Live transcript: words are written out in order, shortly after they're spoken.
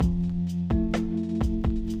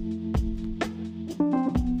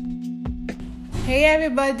Hey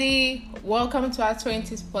everybody, welcome to our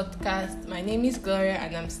 20s podcast. My name is Gloria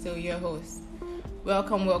and I'm still your host.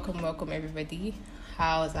 Welcome everybody.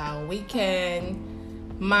 How's our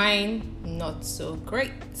weekend? Mine, not so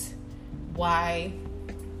great. Why?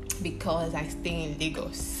 Because I stay in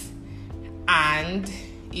Lagos. And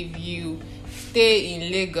if you stay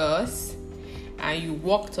in Lagos and you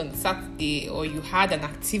walked on Saturday or you had an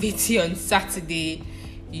activity on Saturday,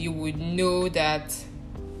 you would know that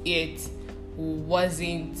it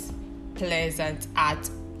wasn't pleasant at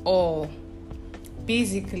all.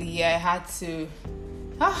 Basically, I had to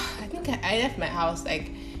I think I left my house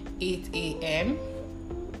like 8 a.m.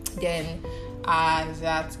 Then as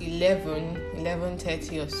at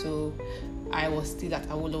 11:30 or so, I was still at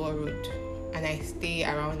Awolowo Road, and I stay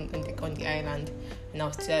around on the island, and I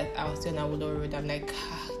was still on Awolowo Road. I'm like,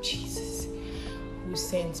 Jesus, who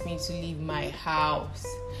sent me to leave my house?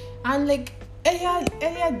 And like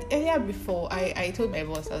earlier before, I told my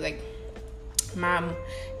boss, I was like, ma'am,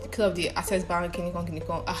 because of the Access Bank,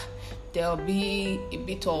 there'll be a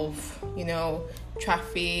bit of,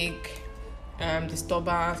 traffic,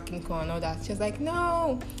 disturbance, and all that. She was like,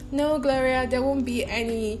 no, Gloria, there won't be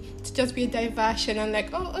any. It's just be a diversion. I'm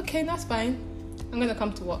like, oh, okay, that's fine. I'm gonna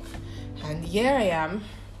come to work. And here I am,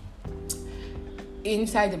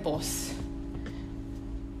 inside the bus,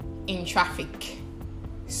 in traffic,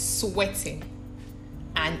 sweating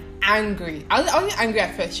and angry. I was only angry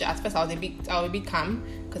at first. At first, I was a bit calm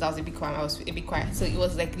because I was a bit calm. I was a bit quiet. So it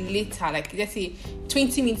was like later, like let's say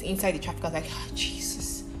 20 minutes inside the traffic, I was like,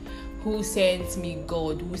 Jesus, who sent me?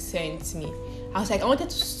 God, who sent me? I was like, I wanted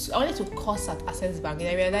to curse at Access Bank, and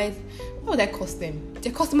I realized, why would I curse them?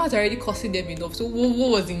 Their customers are already cursing them enough. So what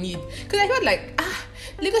was the need? Because I felt like,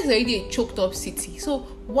 Lagos is already a choked up city. So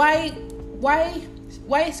why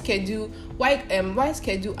schedule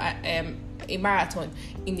a marathon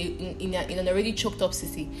in an already choked up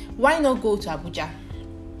city? Why not go to Abuja?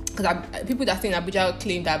 Because people that stay in Abuja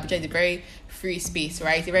claim that Abuja is a very free space,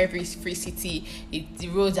 right? It's a very, very free city. The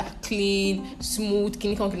roads are clean, smooth,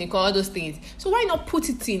 all those things. So why not put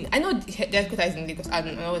it in? I know the headquarters in Lagos, I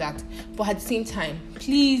don't know that, but at the same time,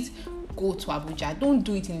 please go to Abuja. Don't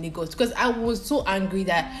do it in Lagos, because I was so angry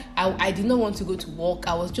that I did not want to go to work.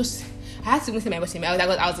 I had to listen to my boss.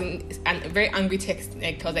 I was in a very angry text.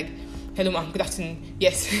 Like, I was like, hello ma'am, good afternoon.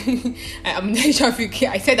 Yes, I'm in the traffic.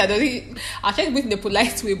 I said that I tried to do it in a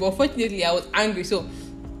polite way, but unfortunately I was angry. So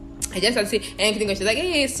I just had to say anything. She's like,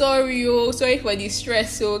 hey, sorry for the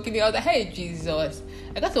stress. So I was like, hey, Jesus.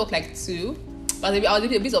 I got to work like 2. I was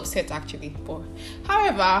a bit upset actually. But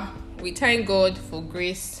however, we thank God for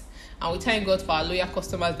grace. And we thank God for our loyal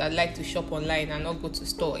customers that like to shop online and not go to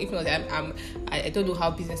store. If not, I don't know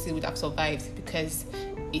how businesses would have survived, because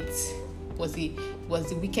it was the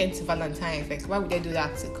weekend to Valentine's. Like, why would they do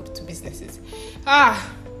that to businesses? Now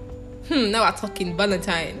we're talking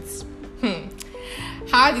Valentine's.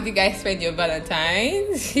 How did you guys spend your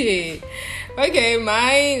Valentine's? Okay,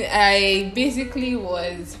 mine, I basically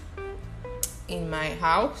was in my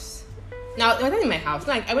house. Now, I wasn't in my house.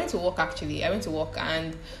 Like, I went to work actually. And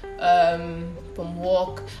from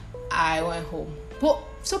work, I went home. But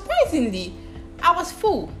surprisingly, I was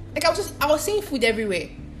full. Like, I was seeing food everywhere.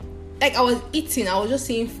 Like, I was eating. I was just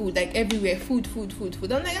seeing food like everywhere. Food.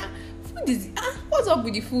 I'm like, food is what's up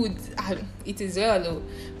with the food? It is well though.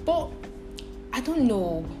 But I don't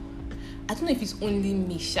know if it's only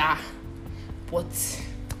me, but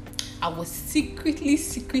I was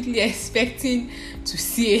secretly expecting to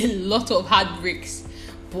see a lot of heartbreaks,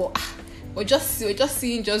 but we're just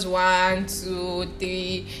seeing just 1, 2,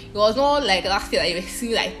 3. It was not like last year that you were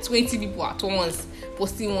seeing like 20 people at once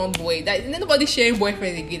posting one boy. That nobody sharing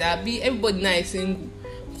boyfriend again. Everybody now is single.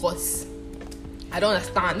 Because I don't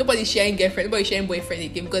understand. Nobody sharing girlfriend. Nobody sharing boyfriend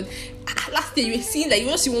again. Because last year you were seeing like you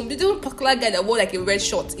just see one particular guy that wore like a red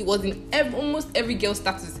short. It was in almost every girl's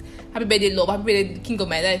status. Happy birthday, love. Happy birthday, king of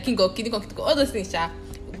my life. King of all those things,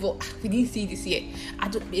 But we didn't see this year. A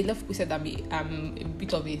lot of people said that I'm a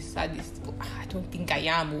bit of a sadist, but I don't think I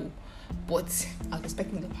am. But I was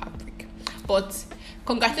expecting a heartbreak. But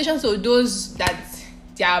congratulations to those that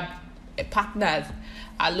their partners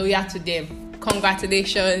are loyal to them.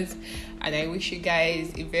 Congratulations, and I wish you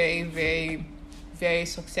guys a very, very, very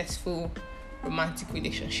successful romantic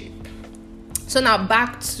relationship. So now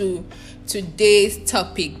back to today's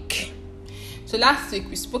topic. So last week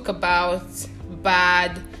we spoke about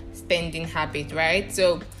bad spending habit, right?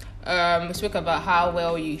 So we spoke about how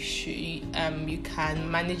well you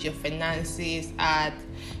can manage your finances as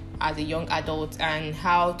a young adult, and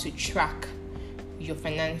how to track your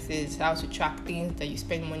finances, how to track things that you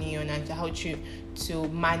spend money on, and how to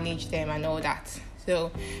manage them and all that.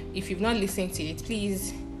 So if you've not listened to it,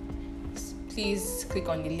 please click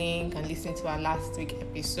on the link and listen to our last week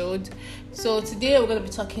episode. So today we're going to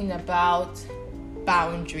be talking about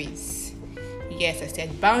boundaries. Yes, I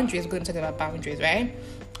said boundaries. We're going to be talking about boundaries, right?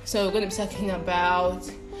 So we're going to be talking about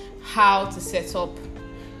how to set up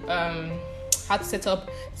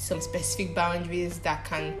some specific boundaries that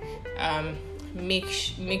can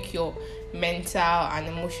make your mental and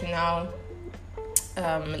emotional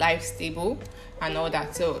life stable and all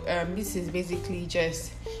that. So this is basically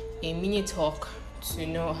just a mini talk to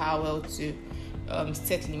know how well to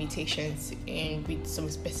set limitations with some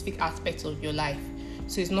specific aspects of your life.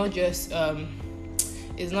 So it's not just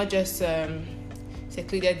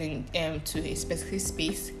secluded to a specific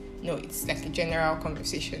space. No, it's like a general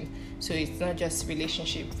conversation. So it's not just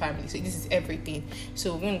relationship, family. So this is everything.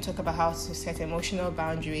 So we're going to talk about how to set emotional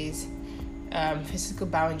boundaries, physical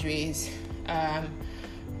boundaries,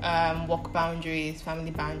 work boundaries,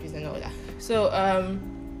 family boundaries, and all that. So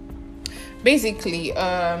basically,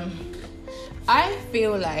 I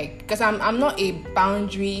feel like, because I'm not a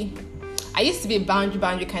boundary. I used to be a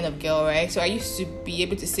boundary kind of girl, right? So I used to be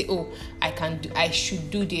able to say, oh, I should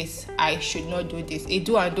do this, I should not do this, a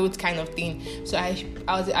do and don't kind of thing. So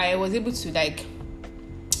I was able to like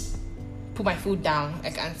put my foot down,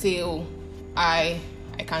 like, and say, oh, I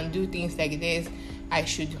can do things like this. I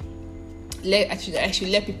should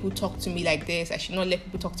let people talk to me like this. I should not let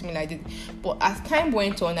people talk to me like this. But as time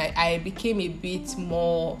went on, I became a bit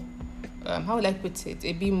more, how would I put it?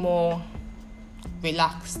 A bit more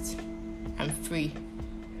relaxed and free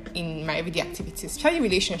in my everyday activities, especially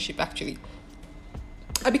relationship. Actually,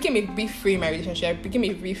 I became a bit free in my relationship. I became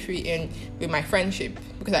a bit free with my friendship,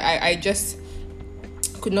 because I just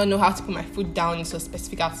could not know how to put my foot down in some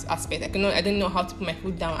specific aspect. I didn't know how to put my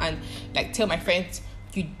foot down and like tell my friends,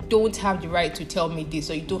 you don't have the right to tell me this,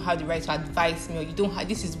 or you don't have the right to advise me, or you don't have,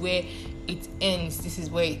 this is where it ends, this is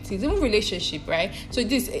where it is. Even relationship, right? So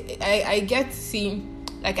this, I get to see,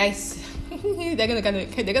 like, they're gonna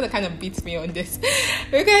kind of beat me on this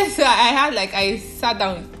because I sat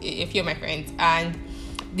down with a few of my friends, and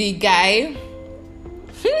the guy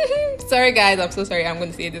sorry guys, I'm so sorry I'm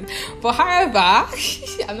going to say this, but however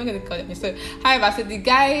I'm not going to call it. So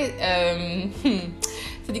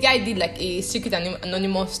the guy did like a secret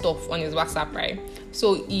anonymous stuff on his WhatsApp, right?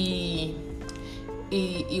 So he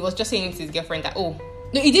was just saying to his girlfriend that, oh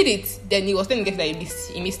no, he did it, then he was telling the girlfriend that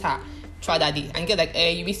he missed her throughout that day, and get like,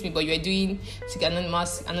 you missed me, but you were doing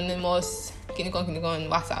anonymous can you go on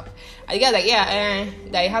WhatsApp, and the guy like,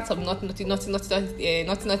 that he had some naughty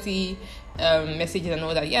messages and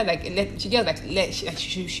all that. Yeah, like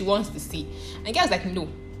she wants to see, and the guy was like, no,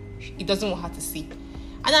 he doesn't want her to see.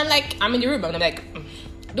 And I'm like, I'm in the room, and I'm like,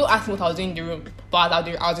 don't ask me what I was doing in the room, but I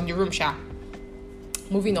was in the room, sha.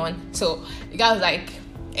 Moving on. So the guy was like,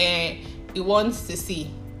 he wants to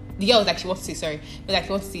see. The girl was like, she wants to see, sorry. But like,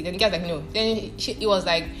 she wants to see. Then the guy's like, no. Then he was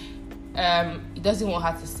like, he doesn't want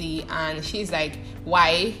her to see. And she's like,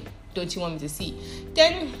 why don't you want me to see?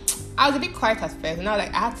 Then I was a bit quiet at first. And I was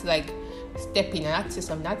like, I had to like step in and I had to say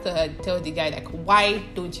something. I had to tell the guy, like, why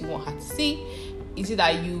don't you want her to see? Is it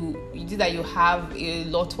that you have a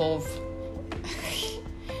lot of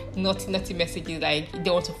naughty messages, like they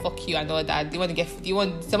want to fuck you and all that? Somebody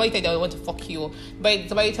tell you they want to fuck you, but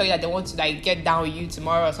somebody tell you that they want to like get down with you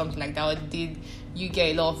tomorrow or something like that? Or did you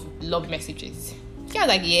get a lot of love messages? He was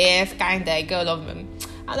like, yes, kinda, I got a lot of them.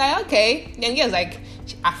 I was like, okay. Then he was like,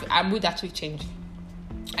 our mood actually changed.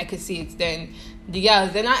 I could see it. Then the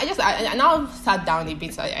girls, then I now sat down a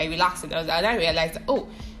bit, so I relaxed, and I realized that, oh,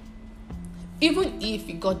 even if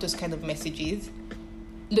you got those kind of messages,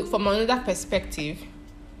 look, from another perspective,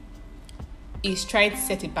 is trying to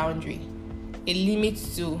set a boundary, a limit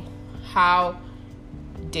to how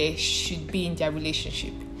they should be in their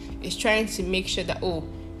relationship. It's trying to make sure that, oh,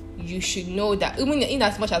 you should know that even in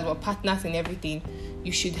as much as we're partners and everything,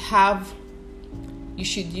 you should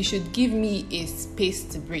give me a space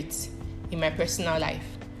to breathe in my personal life.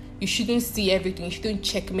 You shouldn't see everything. You shouldn't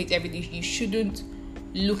checkmate everything. You shouldn't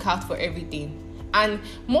look out for everything. And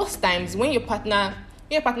most times when your partner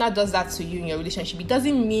does that to you in your relationship, it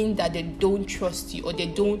doesn't mean that they don't trust you or they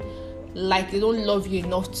don't love you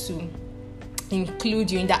enough to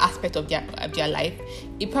include you in that aspect of their life.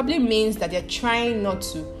 It probably means that they're trying not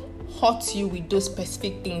to hurt you with those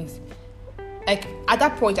specific things. Like at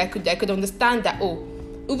that point, I could understand that, oh,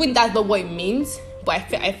 even that's not what it means, but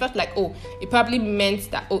I felt like, oh, it probably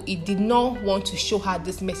meant that, oh, it did not want to show her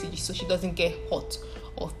this message so she doesn't get hurt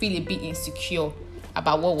or feel a bit insecure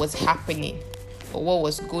about what was happening or what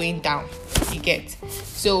was going down. You get?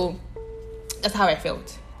 So that's how I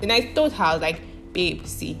felt. Then I told her, like, babe,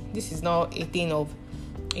 see, this is not a thing of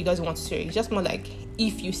he doesn't want to share. It's just more like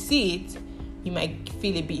if you see it, you might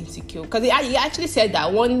feel a bit insecure. Because he actually said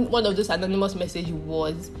that one of those anonymous messages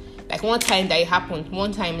was like one time that it happened.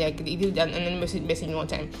 One time, like he did an anonymous message one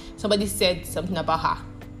time. Somebody said something about her.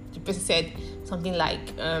 The person said something like,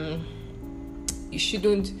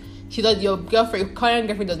 your current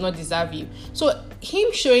girlfriend does not deserve you. So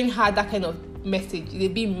him showing her that kind of message is a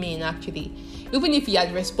bit mean actually. Even if he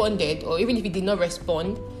had responded, or even if he did not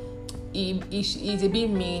respond, he's a bit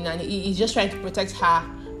mean, and he's just trying to protect her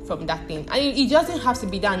from that thing. And it doesn't have to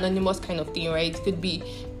be that anonymous kind of thing, right? It could be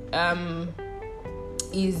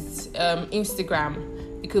his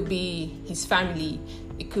Instagram, it could be his family,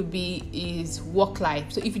 it could be his work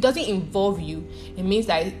life. So if it doesn't involve you, it means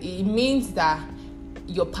that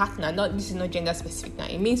your partner, this is not gender specific now,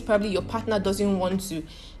 it means probably your partner doesn't want to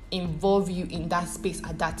involve you in that space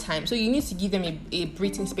at that time. So you need to give them a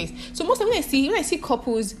breathing space. So most of the time when I see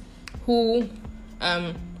couples who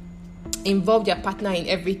involve their partner in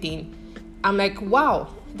everything, I'm like, wow,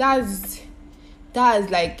 that's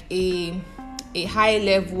like a high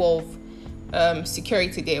level of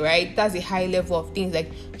security there, right? That's a high level of things.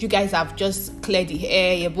 Like, you guys have just cleared the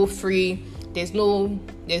air, you're both free, there's no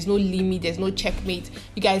limit, there's no checkmate,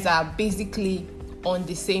 you guys are basically on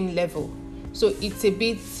the same level. So it's a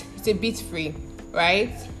bit free,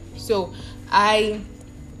 right? So I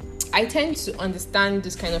tend to understand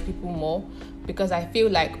this kind of people more, because I feel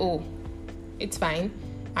like, oh, it's fine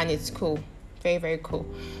and it's cool, very, very cool.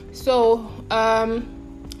 So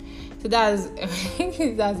that's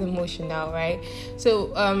that's emotional, right?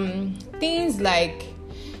 So things like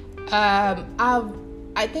I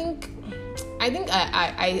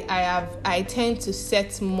tend to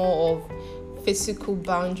set more of physical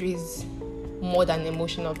boundaries more than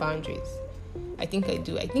emotional boundaries. I think I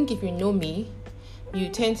do. I think if you know me, you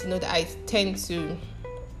tend to know that I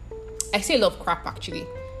say a lot of crap actually.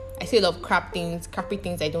 I say a lot of crappy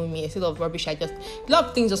things I don't mean. I say a lot of rubbish. A lot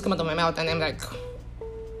of things just come out of my mouth and I'm like,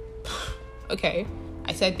 okay,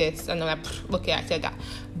 I said this, and I'm like, okay, I said that.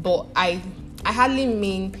 But I hardly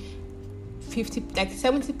mean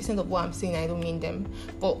 70% of what I'm saying, I don't mean them.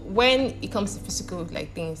 But when it comes to physical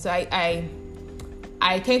like things, so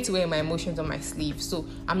I tend to wear my emotions on my sleeve. So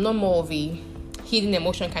I'm not more of a hidden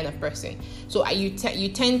emotion kind of person. So you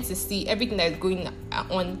tend to see everything that's going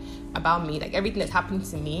on about me, like everything that's happening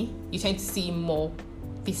to me, you tend to see more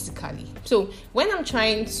physically. So when I'm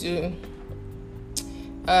trying to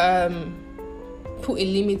put a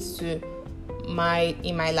limit to in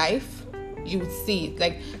my life, you would see it.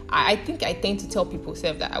 Like I think I tend to tell people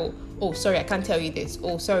that oh sorry, I can't tell you this.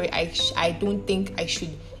 Oh sorry, I don't think I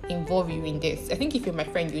should involve you in this. I think if you're my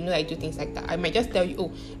friend, you know I do things like that. I might just tell you,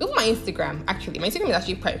 oh, look at my Instagram. Actually, my Instagram is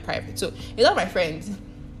actually private. So a lot of my friends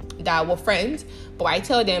that were friends, but I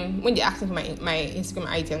tell them when they ask me for my Instagram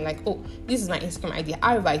ID, I'm like, oh, this is my Instagram ID.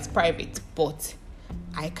 However, it's private, but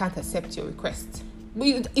I can't accept your request.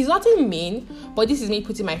 It's nothing mean, but this is me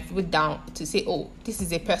putting my foot down to say, oh, this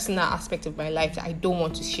is a personal aspect of my life that I don't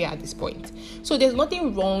want to share at this point. So there's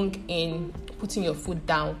nothing wrong in putting your foot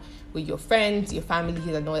down with your friends, your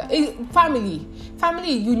family, and all that. Family,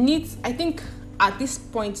 you need, I think at this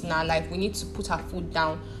point in our life, we need to put our foot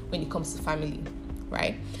down when it comes to family,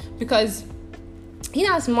 right? Because in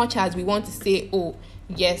as much as we want to say, oh,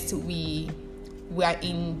 yes, we are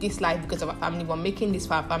in this life because of our family, we're making this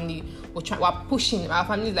for our family, we're pushing, our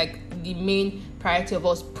family is like the main priority of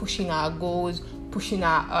us, pushing our goals, pushing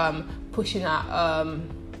our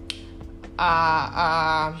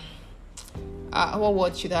what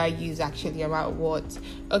word should I use actually about what?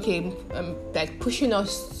 Okay, like pushing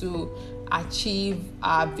us to achieve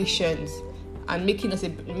our visions and making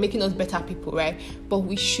us better people, right? But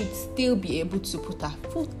we should still be able to put our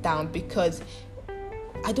foot down, because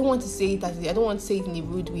I don't want to say it in a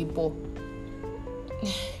rude way, but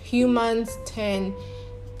humans tend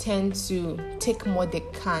to take more they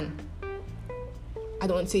can. I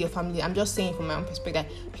don't want to say your family. I'm just saying from my own perspective,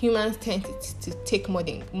 humans tend to take more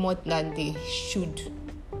than they should,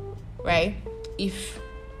 right? If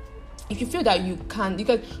you feel that you can't,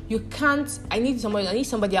 because you can't, I need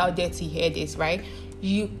somebody out there to hear this, right?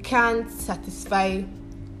 You can't satisfy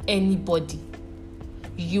anybody.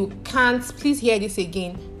 You can't, please hear this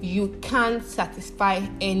again, you can't satisfy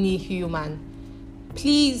any human.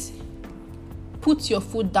 Please put your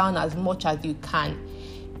foot down as much as you can.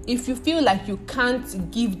 If you feel like you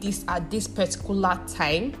can't give this at this particular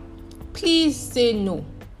time, please say no.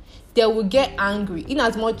 They will get angry. In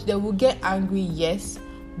as much they will get angry, yes,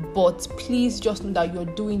 but please just know that you're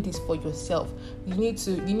doing this for yourself. You need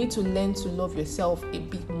to learn to love yourself a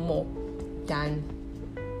bit more than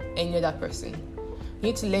any other person. You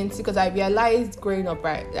need to learn to, because I realized growing up,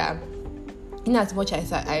 right, that in as much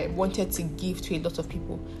as I wanted to give to a lot of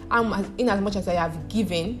people, in as much as I have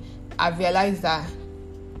given, I've realized that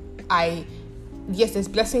yes, there's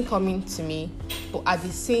blessing coming to me, but at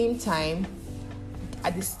the same time,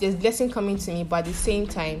 there's blessing coming to me, but at the same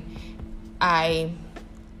time, I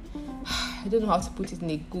don't know how to put it in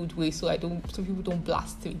a good way, so people don't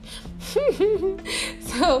blast me.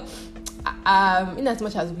 So, in as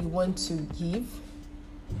much as we want to give,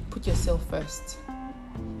 put yourself first.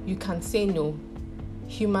 You can say no.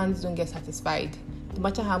 Humans don't get satisfied. No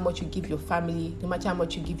matter how much you give your family, no matter how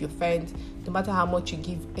much you give your friends, no matter how much you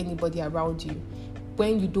give anybody around you,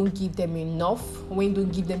 when you don't give them enough, when you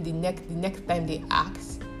don't give them the next time they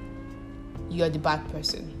ask, you're the bad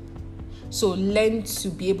person. So learn to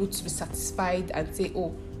be able to be satisfied and say,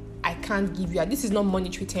 oh, I can't give you. This is not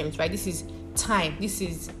monetary terms, right? This is time. This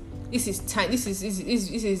is time. This is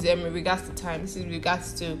in regards to time. This is in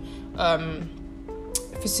regards to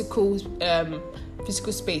physical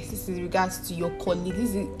space. This is in regards to your colleague.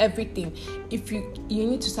 This is everything. If you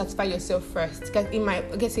need to satisfy yourself first.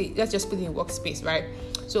 Because let's just put it in workspace, right?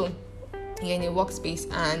 So you're in a workspace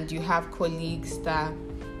and you have colleagues that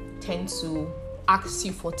tend to ask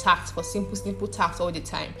you for tasks, for simple tasks all the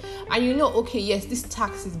time, and okay, yes, this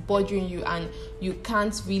task is bothering you and you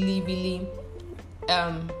don't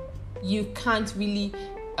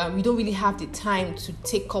really have the time to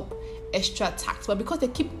take up extra tasks, but because they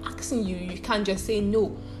keep asking you, you can't just say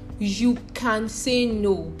no. You can say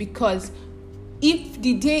no, because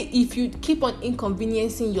if you keep on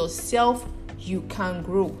inconveniencing yourself, you can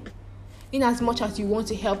grow. In as much as you want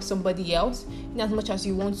to help somebody else, in as much as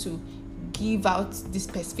you want to give out this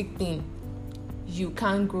specific thing, you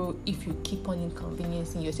can't grow if you keep on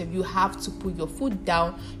inconveniencing yourself. You have to put your foot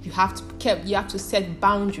down. You have to set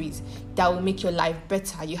boundaries that will make your life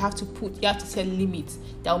better. You have to set limits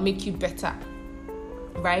that will make you better,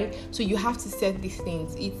 right? So you have to set these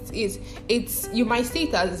things. It's you might see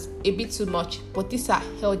it as a bit too much, but these are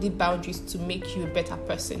healthy boundaries to make you a better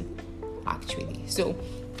person, actually. So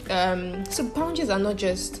boundaries are not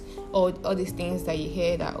just all these things that you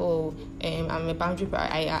hear that I'm a boundary, but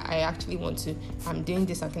I actually want to, I'm doing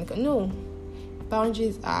this, I'm thinking, no,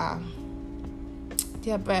 boundaries are,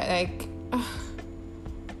 they're like,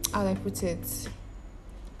 how do I put it,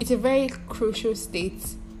 it's a very crucial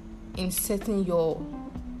state in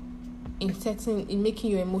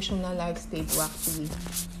making your emotional life stable. Actually,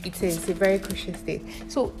 it's a very crucial state.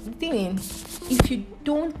 So then, if you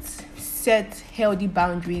don't set healthy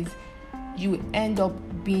boundaries, you end up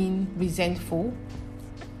being resentful,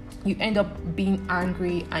 you end up being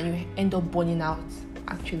angry, and you end up burning out.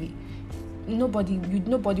 Actually, nobody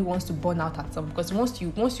wants to burn out at some, because once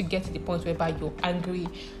you get to the point whereby you're angry,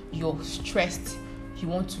 you're stressed, you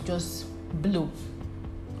want to just blow.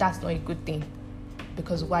 That's not a good thing,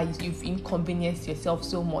 because why? You've inconvenienced yourself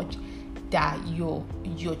so much that you're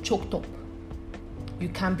choked up. You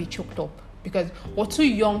can't be choked up, because we're too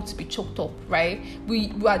young to be choked up, right?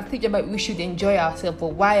 We are thinking about we should enjoy ourselves,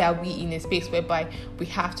 but why are we in a space whereby we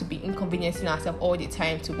have to be inconveniencing ourselves all the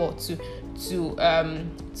time to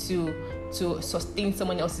sustain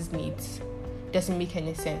someone else's needs? Doesn't make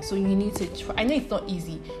any sense. So you need to try. I know it's not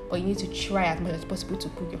easy, but you need to try as much as possible to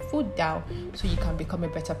put your foot down so you can become a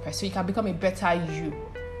better person. So you can become a better you.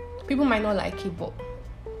 People might not like it, but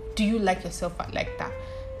do you like yourself like that?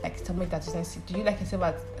 Like somebody that doesn't see. Do you like yourself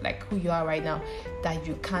as like who you are right now? That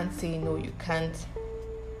you can't say no. You can't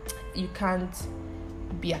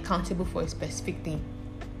be accountable for a specific thing.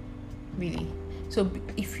 Really. So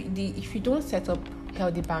if you don't set up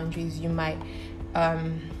healthy boundaries, you might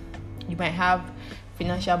have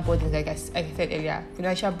financial burdens, like I said earlier.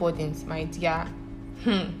 Financial burdens, my dear.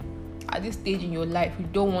 At this stage in your life, you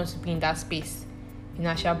don't want to be in that space.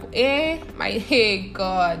 Financial,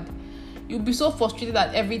 God. You'll be so frustrated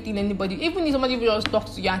at everything. Anybody, even if somebody just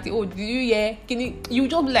talks to you and say, "Oh, did you hear? You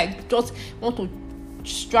just want to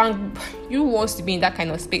strangle." You want to be in that kind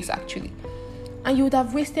of space, actually, and you would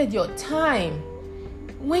have wasted your time.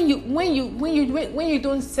 When you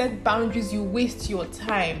don't set boundaries, you waste your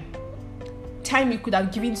time. Time you could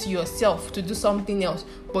have given to yourself to do something else,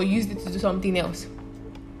 but used it to do something else,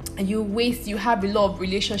 and you have a lot of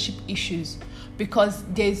relationship issues because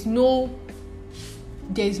there's no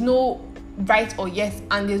right or yes,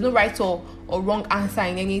 and there's no right or wrong answer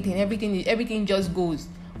in anything. Everything just goes.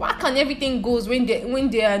 Why can everything goes when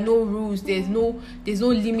there are no rules? There's no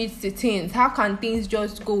limits to things. How can things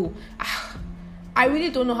just go? I really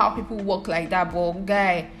don't know how people work like that, but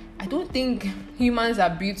guy, I don't think humans are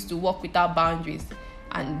built to work without boundaries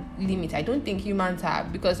and limits. I don't think humans are,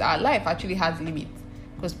 because our life actually has limits.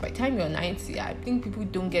 Because by the time you're 90, I think people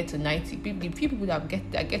don't get to 90. The few people that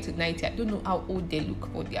get to 90, I don't know how old they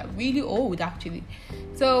look, but they are really old actually.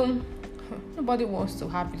 So nobody wants to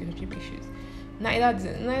have relationship issues. Neither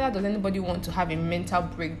does anybody want to have a mental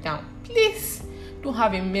breakdown. Please don't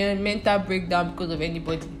have a mental breakdown because of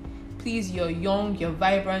anybody. Please, you're young, you're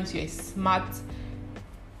vibrant, you're smart,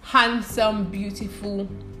 handsome, beautiful,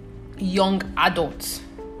 young adult.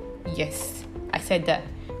 Yes, I said that.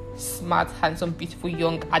 Smart, handsome, beautiful,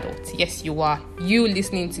 young adult. Yes, you are. You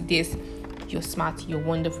listening to this, you're smart, you're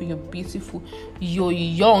wonderful, you're beautiful, you're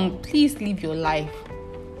young. Please live your life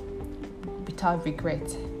without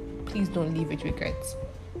regret. Please don't live with regrets.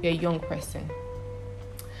 You're a young person.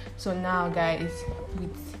 So now, guys,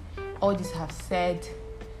 with all this I've said,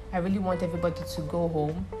 I really want everybody to go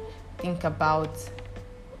home, think about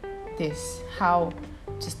this, how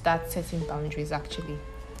to start setting boundaries actually,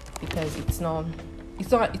 because it's not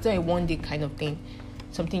a one day kind of thing.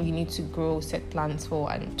 Something you need to grow, set plans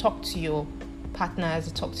for, and talk to your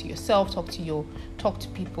partners, talk to yourself, talk to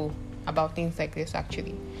people about things like this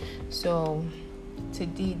actually. So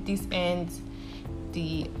today this ends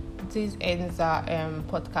our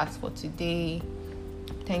podcast for today.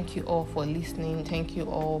 Thank you all for listening. Thank you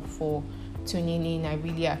all for tuning in. I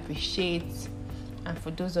really appreciate. And for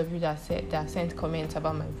those of you that sent comments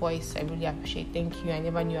about my voice, I really appreciate. Thank you. I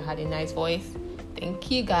never knew I had a nice voice.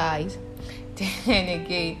 Thank you, guys. Then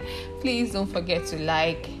again, please don't forget to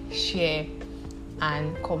like, share,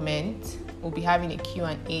 and comment. We'll be having a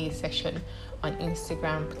Q&A session on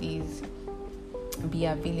Instagram. Please be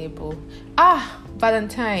available.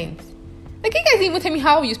 Valentine's. Like, you guys even tell me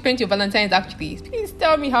how you spent your Valentine's actually. Please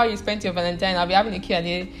tell me how you spent your Valentine's. I'll be having a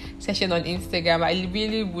Q&A session on Instagram. I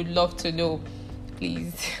really would love to know.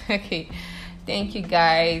 Please. Okay. Thank you,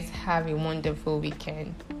 guys. Have a wonderful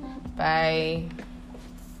weekend. Bye.